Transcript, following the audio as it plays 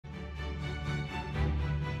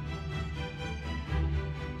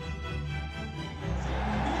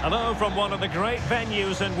Hello from one of the great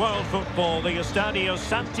venues in world football, the Estadio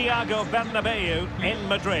Santiago Bernabeu in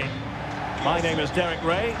Madrid. My name is Derek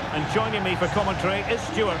Ray, and joining me for commentary is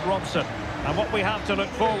Stuart Robson. And what we have to look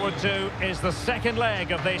forward to is the second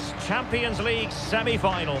leg of this Champions League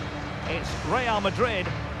semi-final. It's Real Madrid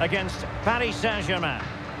against Paris Saint-Germain.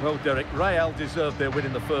 Well, Derek, Real deserved their win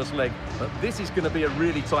in the first leg, but this is going to be a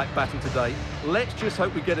really tight battle today. Let's just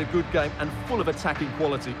hope we get a good game and full of attacking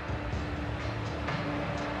quality.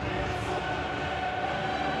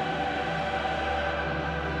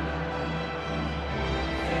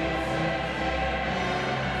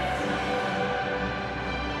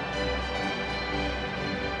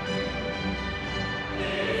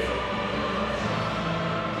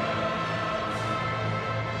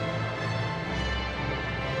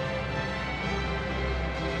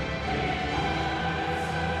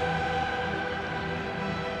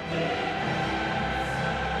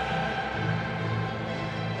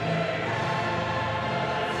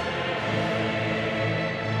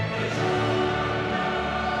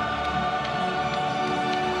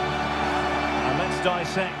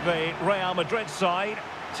 Dissect the Real Madrid side.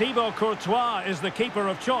 Thibaut Courtois is the keeper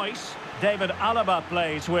of choice. David Alaba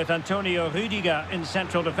plays with Antonio Rüdiger in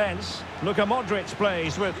central defence. Luka Modric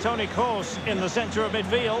plays with Toni Kroos in the centre of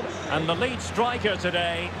midfield. And the lead striker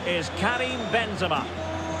today is Karim Benzema.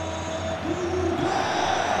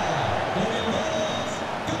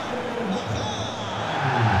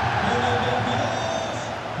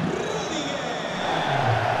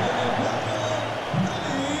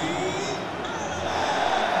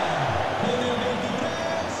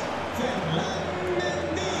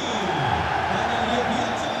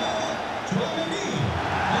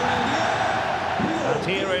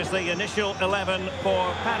 Here is the initial 11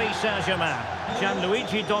 for Paris Saint-Germain.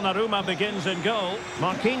 Gianluigi Donnarumma begins in goal.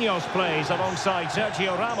 Marquinhos plays alongside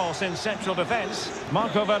Sergio Ramos in central defence.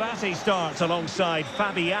 Marco Verratti starts alongside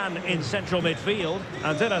Fabian in central midfield.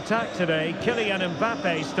 And in attack today, Kylian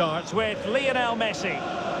Mbappe starts with Lionel Messi.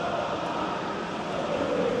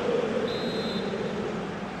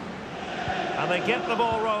 And they get the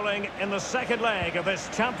ball rolling in the second leg of this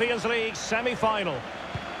Champions League semi-final.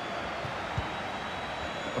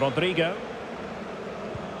 Rodrigo.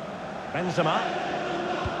 Benzema.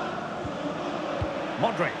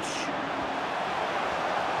 Modric.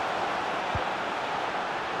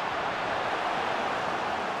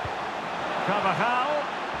 Carvajal.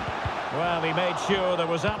 Well, he made sure there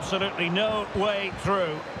was absolutely no way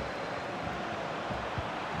through.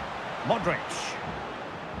 Modric.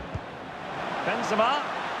 Benzema.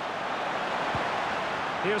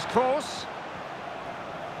 Here's Kroos.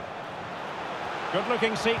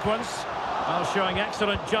 Good-looking sequence, while showing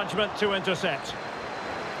excellent judgment to intercept.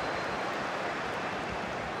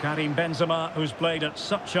 Karim Benzema, who's played at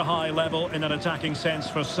such a high level in an attacking sense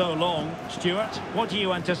for so long. Stuart, what do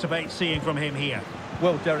you anticipate seeing from him here?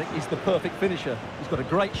 Well, Derek, he's the perfect finisher. He's got a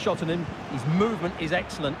great shot on him, his movement is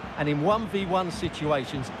excellent, and in 1v1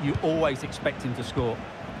 situations, you always expect him to score.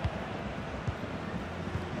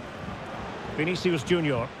 Vinicius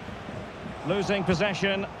Junior, losing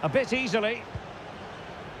possession a bit easily.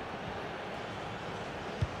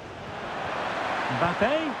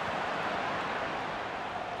 Mbappe.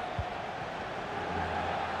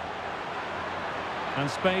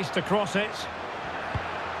 And space to cross it.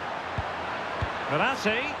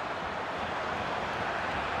 Verratti.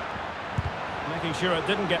 Making sure it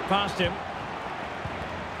didn't get past him.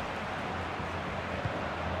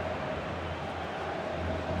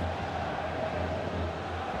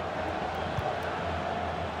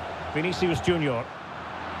 Vinicius Junior.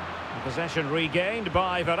 Possession regained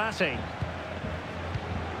by Verratti.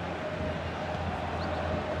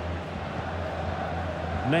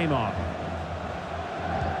 Neymar.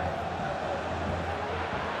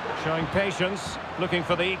 Showing patience, looking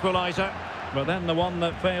for the equaliser, but then the one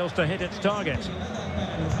that fails to hit its target.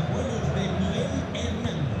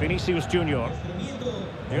 Vinicius Junior.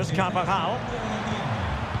 Here's Carvajal.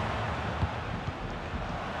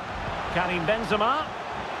 Karim Benzema.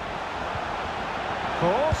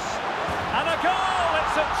 Kroos. And a goal!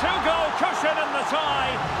 It's a two-goal cushion in the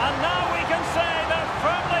tie, and now we can say they're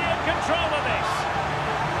firmly in control of this.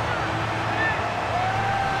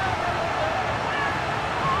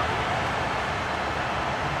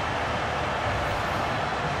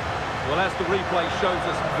 Well, as the replay shows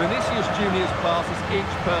us, Vinicius Junior's pass is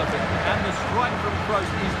inch perfect, and the strike from Kroos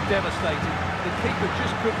is devastating. The keeper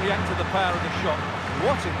just couldn't react to the power of the shot.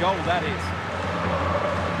 What a goal that is.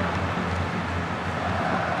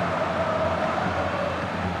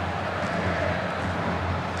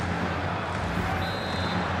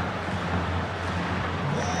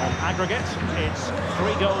 aggregate. It's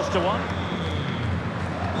 3-1.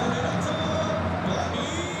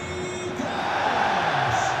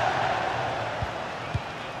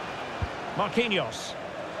 Marquinhos.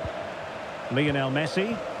 Lionel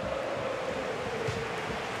Messi.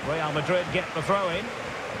 Real Madrid get the throw-in.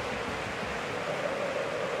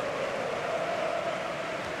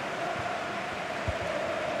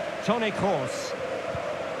 Toni Kroos.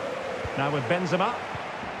 Now with Benzema.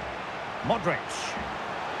 Modric.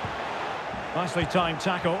 Nicely timed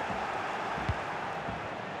tackle.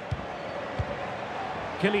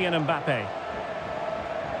 Kylian Mbappe.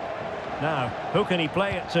 Now, who can he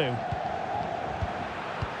play it to?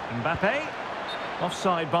 Mbappe.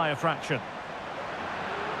 Offside by a fraction.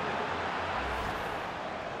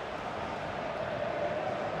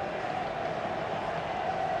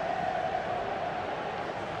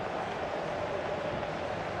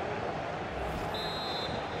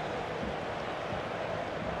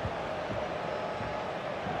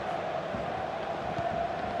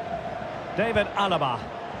 David Alaba.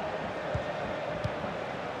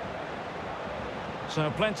 So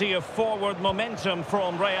plenty of forward momentum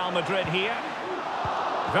from Real Madrid here.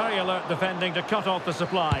 Very alert defending to cut off the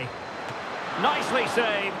supply. Nicely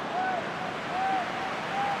saved.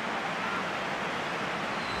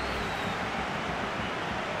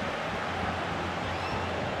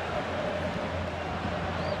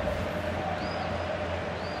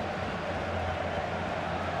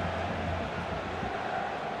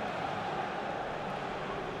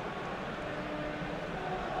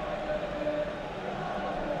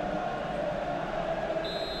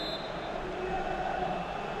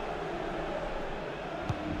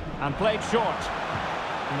 And played short.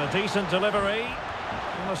 And a decent delivery.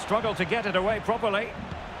 And a struggle to get it away properly.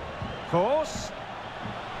 Kroos.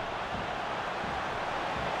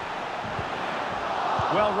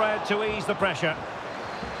 Well read to ease the pressure.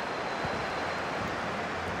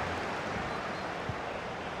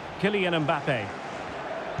 Kylian Mbappe.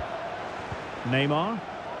 Neymar.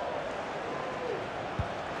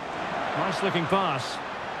 Nice looking pass.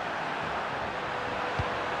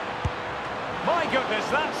 My goodness,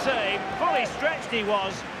 that save. Fully stretched he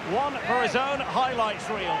was. One for his own highlights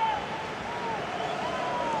reel.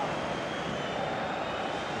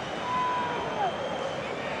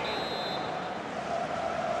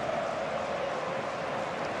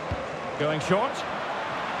 Going short.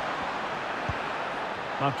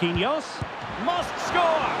 Marquinhos. Must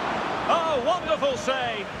score! Oh, wonderful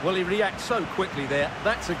save. Well, he reacts so quickly there.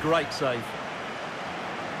 That's a great save.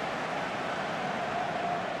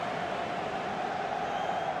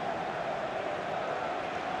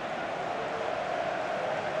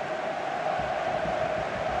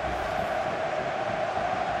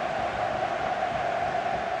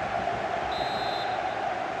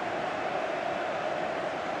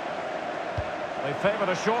 They favoured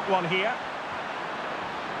a short one here.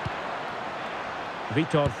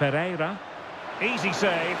 Vitor Ferreira. Easy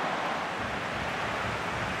save.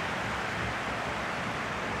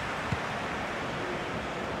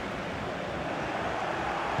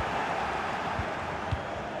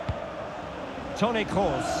 Toni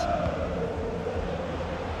Kroos.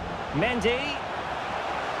 Mendy.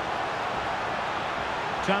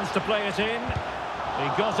 Chance to play it in. He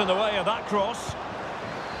got in the way of that cross.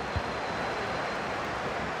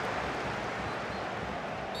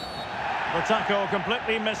 The tackle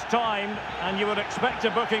completely mistimed, and you would expect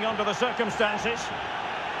a booking under the circumstances.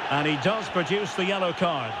 And he does produce the yellow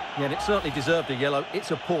card. Yeah, and it certainly deserved a yellow.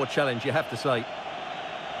 It's a poor challenge, you have to say.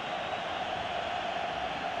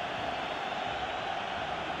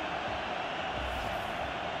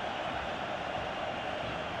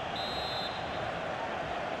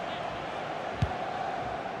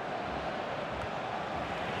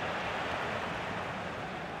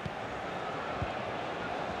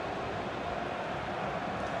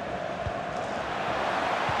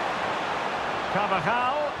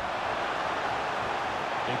 Carvajal.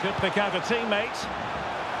 He could pick out a teammate.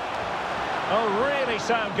 Oh, really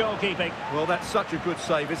sound goalkeeping. Well, that's such a good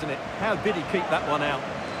save, isn't it? How did he keep that one out?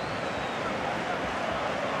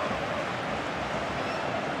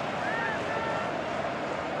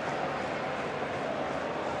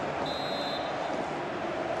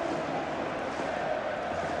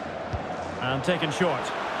 And taken short.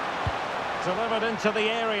 Delivered into the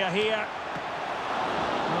area here.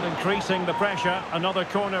 Not increasing the pressure. Another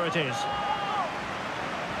corner it is.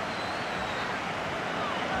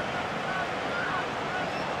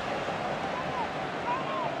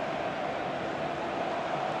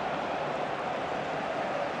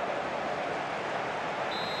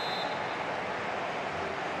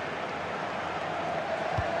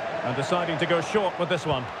 And deciding to go short with this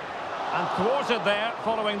one. And thwarted there,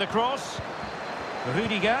 following the cross.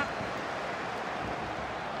 Rudiger.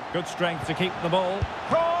 Good strength to keep the ball.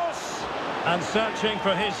 Cross! And searching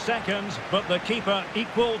for his second, but the keeper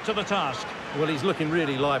equal to the task. Well, he's looking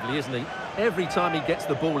really lively, isn't he? Every time he gets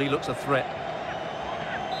the ball, he looks a threat.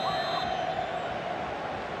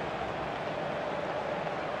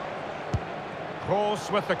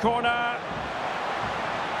 Cross with the corner.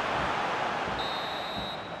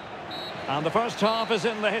 And the first half is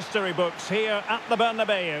in the history books here at the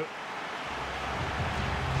Bernabeu.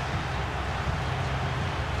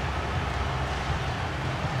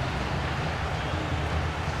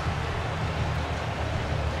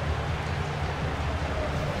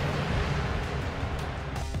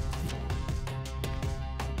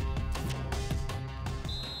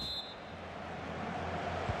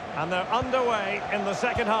 And they're underway in the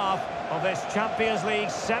second half of this Champions League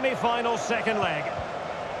semi-final second leg.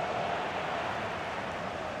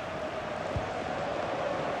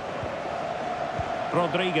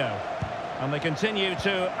 Rodrigo. And they continue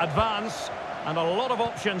to advance, and a lot of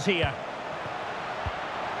options here.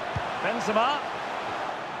 Benzema.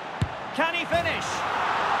 Can he finish?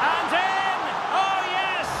 And in! Oh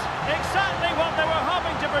yes! Exactly what they were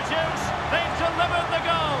hoping to produce. They've delivered the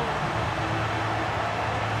goal.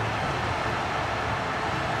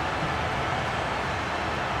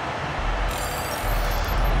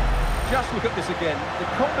 Just look at this again. The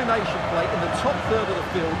combination play in the top third of the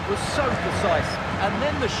field was so precise. And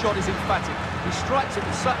then the shot is emphatic. He strikes it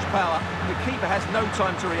with such power, the keeper has no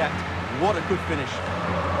time to react. What a good finish.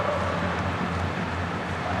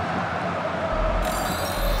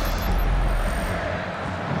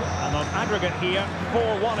 And on aggregate here,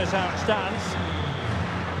 4-1 is how it stands.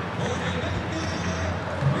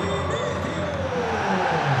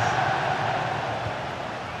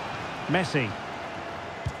 Messi.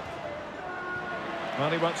 Well,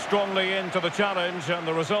 he went strongly into the challenge, and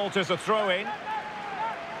the result is a throw-in.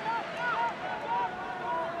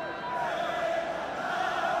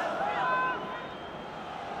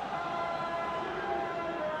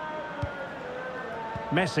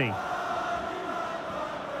 Messi.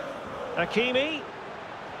 Hakimi.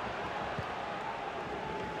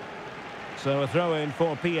 So a throw-in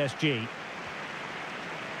for PSG.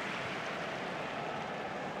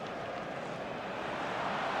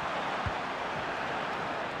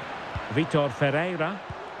 Vitor Ferreira.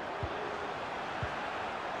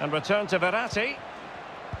 And return to Verratti.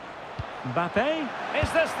 Mbappe.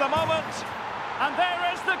 Is this the moment? And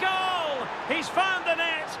there is the goal! He's found the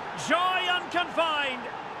net. Joy unconfined.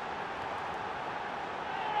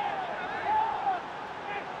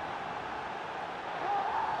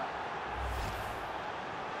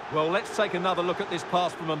 Well, let's take another look at this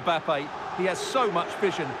pass from Mbappe. He has so much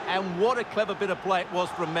vision, and what a clever bit of play it was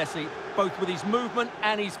from Messi, both with his movement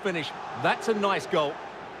and his finish. That's a nice goal.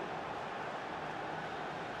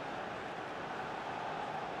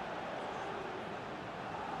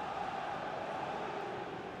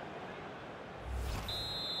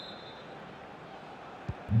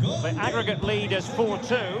 The aggregate lead is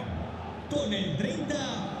 4-2. Con el 30,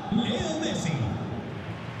 Leo Messi.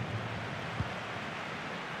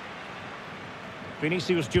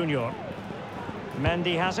 Vinicius Junior.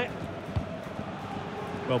 Mendy has it.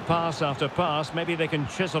 Well, pass after pass, maybe they can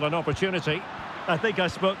chisel an opportunity. I think I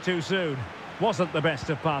spoke too soon. Wasn't the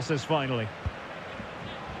best of passes finally.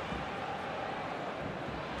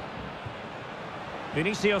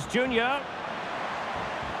 Vinicius Junior.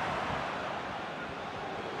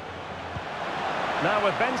 Now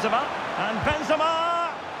with Benzema, and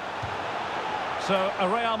Benzema! So, a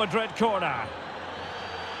Real Madrid corner.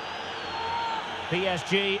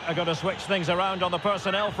 PSG are going to switch things around on the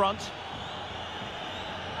personnel front.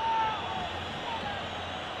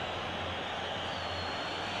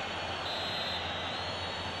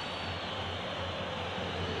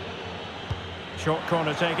 Short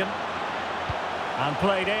corner taken. And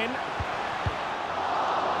played in.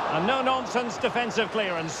 A no-nonsense defensive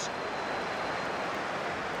clearance.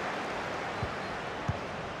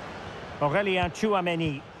 Aurelien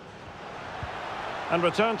Tchouameni. And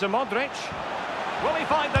return to Modric. Will he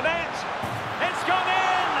find the net? It's gone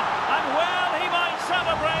in! And well, he might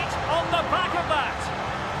celebrate on the back of that.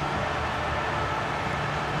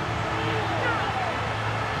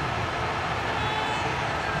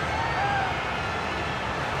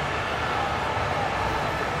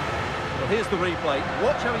 Well, here's the replay.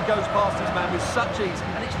 Watch how he goes past his man with such ease,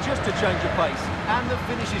 and it's just a change of pace. And the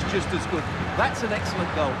finish is just as good. That's an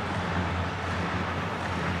excellent goal.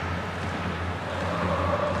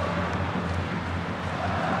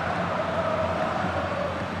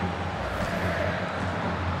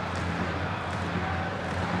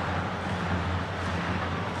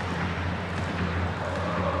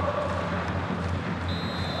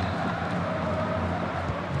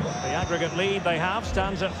 aggregate lead they have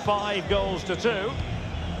stands at 5 goals to 2.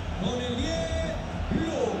 Con el 10,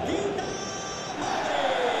 lo quita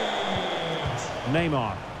Madrid.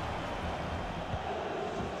 Neymar.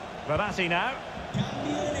 Verratti now.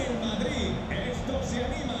 Cambio en el Madrid. Esto se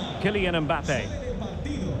anima. Kylian Mbappe. Sale del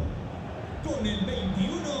partido. Con el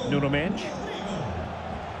 21. Nuno Mendes. Rodrigo.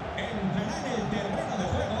 Entrará en el terreno de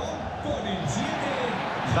juego con el 7.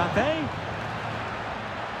 Mbappe.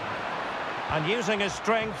 And using his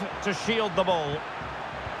strength to shield the ball.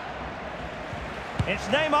 It's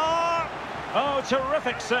Neymar. Oh,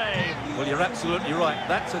 terrific save. Well, you're absolutely right.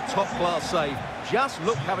 That's a top-class save. Just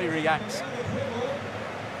look how he reacts.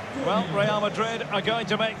 Well, Real Madrid are going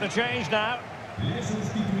to make the change now. Le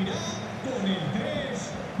sustituirá con el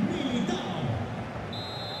 3, Militao.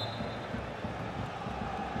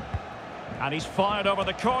 And he's fired over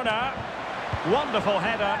the corner. Wonderful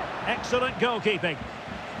header. Excellent goalkeeping.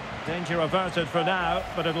 Danger averted for now,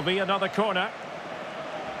 but it'll be another corner.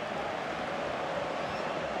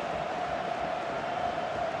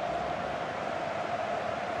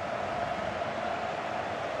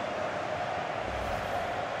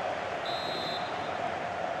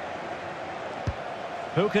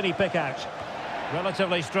 Who can he pick out?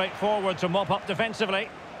 Relatively straightforward to mop up defensively.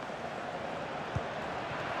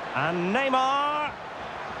 And Neymar.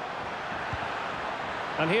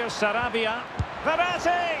 And here's Sarabia.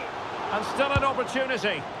 Verratti! And still an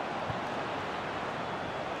opportunity.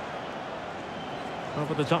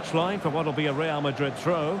 Over the touchline for what will be a Real Madrid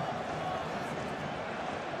throw.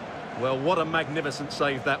 Well, what a magnificent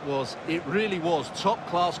save that was. It really was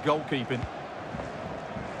top-class goalkeeping.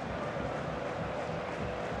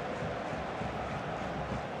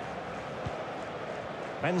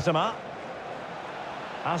 Benzema.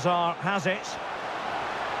 Hazard has it.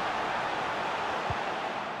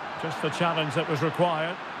 Just the challenge that was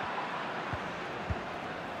required.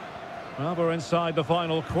 Well, we're inside the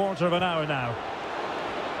final quarter of an hour now.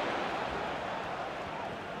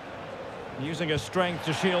 Using his strength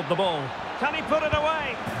to shield the ball. Can he put it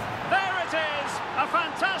away? There it is! A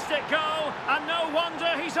fantastic goal, and no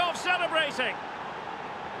wonder he's off celebrating.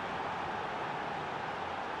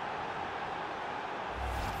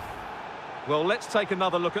 Well, let's take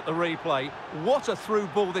another look at the replay. What a through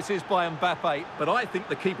ball this is by Mbappe, but I think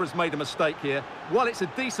the keeper has made a mistake here. While it's a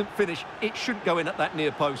decent finish, it shouldn't go in at that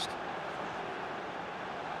near post.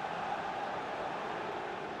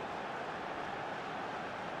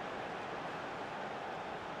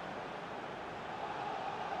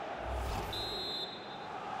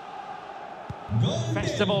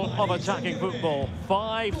 Festival of attacking football.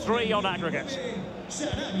 5-3 on aggregate.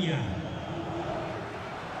 Sarabia.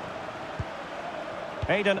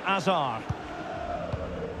 Eden Hazard.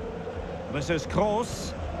 This is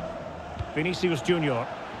Kroos. Vinicius Junior.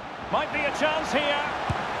 Might be a chance here.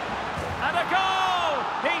 And a goal!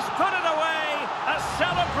 He's put it away. A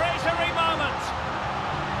celebratory moment.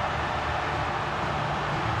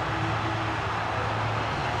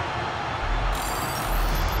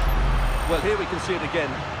 Well, here we can see it again.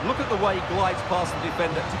 Look at the way he glides past the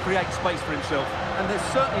defender to create space for himself. And there's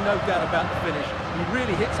certainly no doubt about the finish. He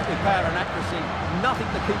really hits it with power and accuracy. Nothing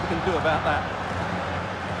the keeper can do about that.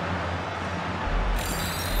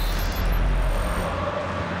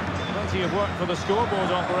 Plenty of work for the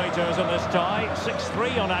scoreboard operators in this tie.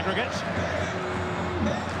 6-3 on aggregate.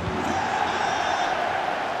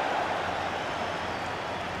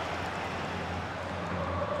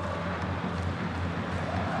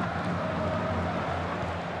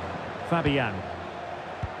 Fabian.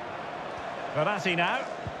 Verratti now.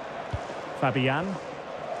 Fabian.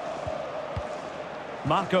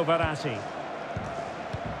 Marco Verratti.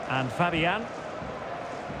 And Fabian.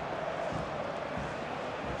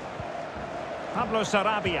 Pablo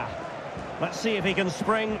Sarabia. Let's see if he can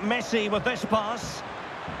spring Messi with this pass.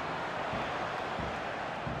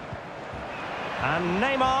 And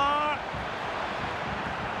Neymar.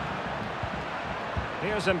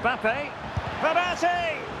 Here's Mbappe.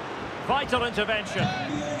 Verratti. Vital intervention.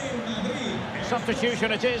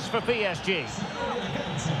 Substitution it is for PSG.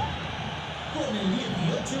 Con el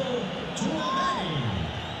 18, Chouameni.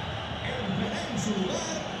 Entrará en su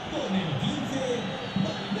lugar con el 15,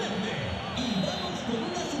 Valverde. Y vamos con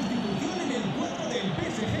una sustitución en el cuadro del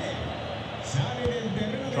PSG. Sale del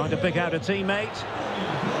terreno de Trying to pick out a juego. teammate.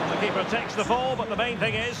 The keeper takes the fall, but the main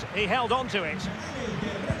thing is he held on to it.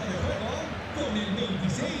 Con el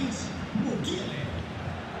 26, Mukiele.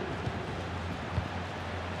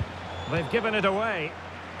 They've given it away.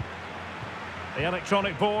 The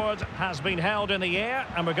electronic board has been held in the air,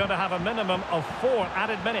 and we're going to have a minimum of 4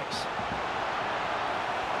 added minutes.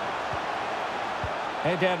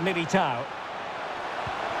 Eder Militao.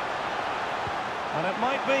 And it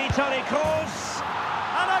might be Toni Kroos.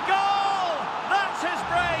 And a goal! That's his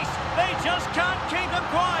brace. They just can't keep him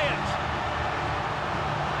quiet.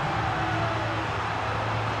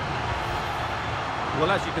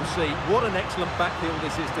 Well, as you can see, what an excellent backfield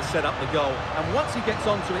this is to set up the goal. And once he gets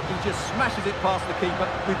onto it, he just smashes it past the keeper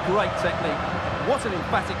with great technique. What an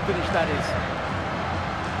emphatic finish that is.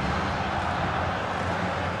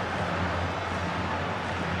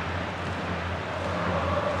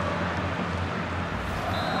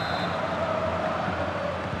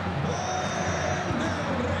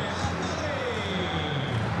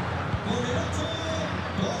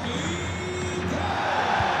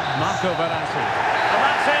 And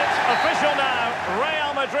that's it, official now.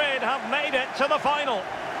 Real Madrid have made it to the final.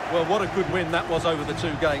 Well, what a good win that was over the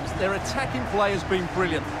two games. Their attacking play has been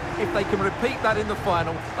brilliant. If they can repeat that in the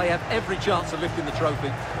final, they have every chance of lifting the trophy.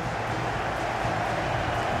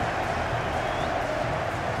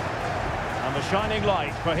 And the shining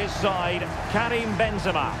light for his side, Karim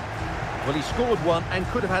Benzema. Well, he scored one and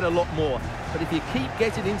could have had a lot more. But if you keep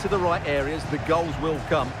getting into the right areas, the goals will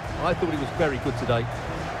come. I thought he was very good today.